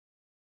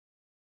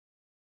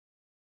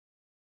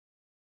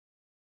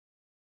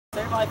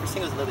Serve volley for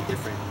singles is a little bit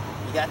different.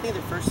 You gotta think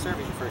of the first serve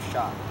as your first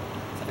shot.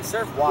 So if I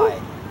serve wide,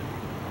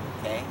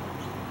 okay,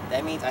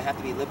 that means I have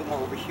to be a little bit more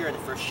over here in the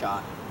first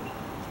shot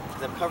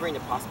because I'm covering the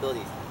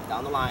possibilities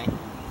down the line,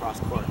 cross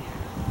court.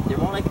 They're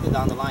more likely to go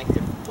down the line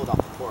because they're pulled off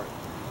the court.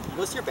 You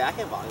go to your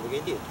backhand volley, what are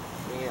you gonna do?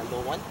 You're gonna get a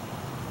low one,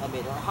 a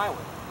mid, or a high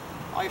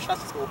one. All your shots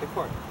just go open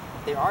court.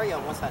 They're already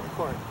on one side of the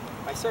court.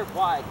 If I serve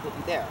wide, you'll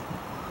be there.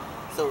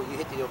 So you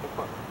hit the open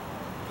court.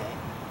 Okay?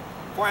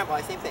 Forehand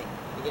volley, same thing.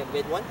 You get a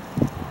mid one,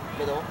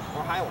 middle,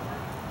 or high one.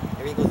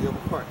 Everything goes to the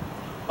open court.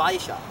 Body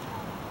shot,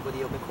 go to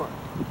the open court.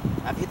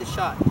 After you hit the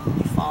shot,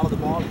 you follow the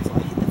ball in. So I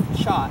hit the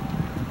shot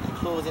and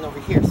close in over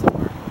here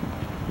somewhere.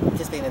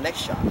 Anticipating the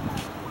next shot.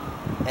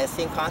 And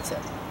same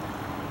concept.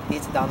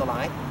 Hits it down the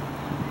line,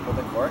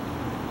 open court.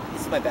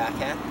 This is my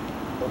backhand,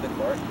 open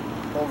court.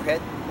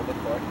 Overhead, open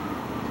court,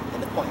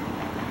 and the point.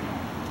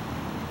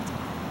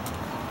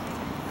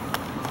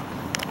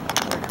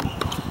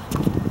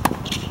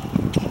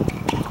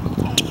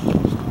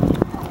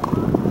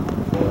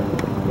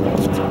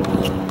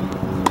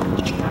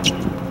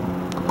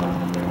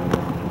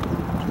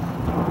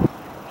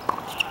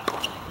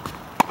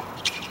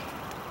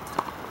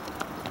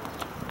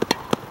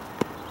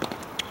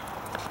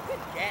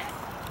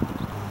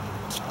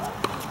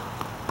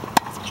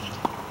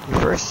 Your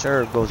first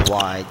serve goes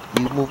wide.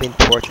 You move in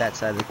towards that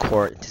side of the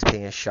court,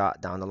 anticipating a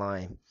shot down the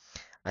line.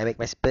 I make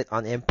my split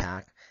on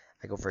impact.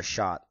 I go for a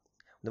shot.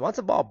 Once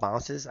the ball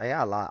bounces, I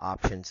got a lot of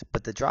options,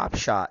 but the drop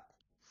shot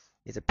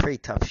is a pretty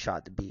tough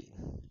shot to beat.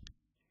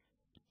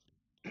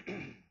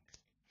 In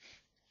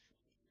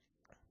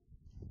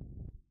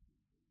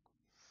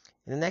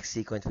the next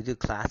sequence, we do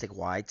classic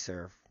wide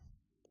serve.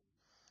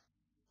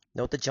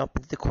 Note the jump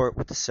into the court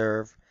with the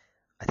serve.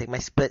 I take my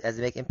split as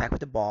I make impact with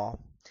the ball.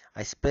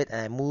 I split and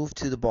I move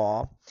to the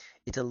ball.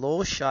 It's a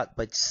low shot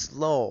but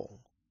slow.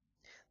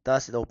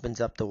 Thus, it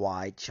opens up the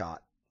wide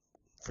shot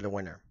for the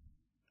winner.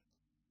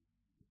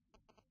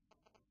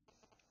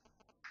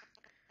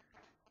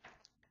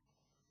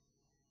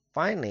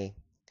 Finally,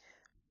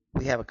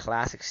 we have a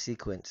classic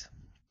sequence.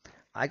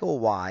 I go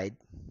wide.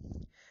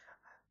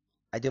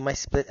 I do my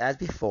split as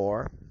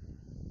before.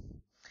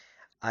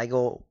 I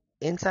go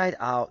inside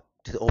out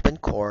to the open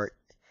court.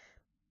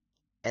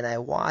 And I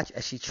watch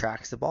as she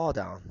tracks the ball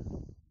down.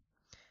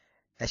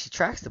 As she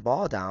tracks the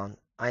ball down,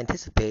 I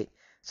anticipate,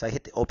 so I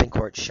hit the open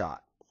court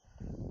shot,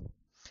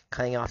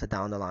 cutting off the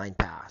down the line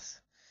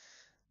pass.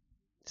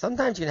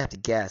 Sometimes you're going to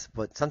have to guess,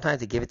 but sometimes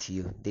they give it to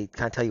you. They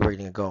kind of tell you where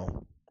you're going to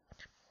go.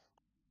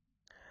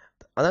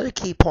 Another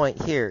key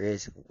point here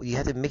is you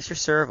have to mix your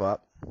serve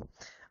up.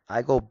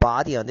 I go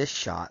body on this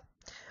shot.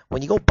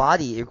 When you go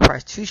body, it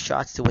requires 2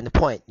 shots to win the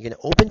point. You're going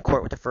to open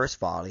court with the first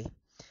volley,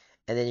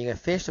 and then you're going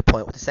to finish the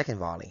point with the second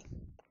volley.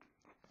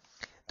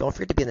 Don't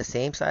forget to be on the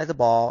same side of the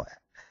ball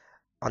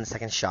on the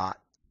second shot,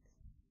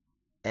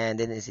 and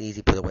then it's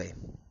easy to put away.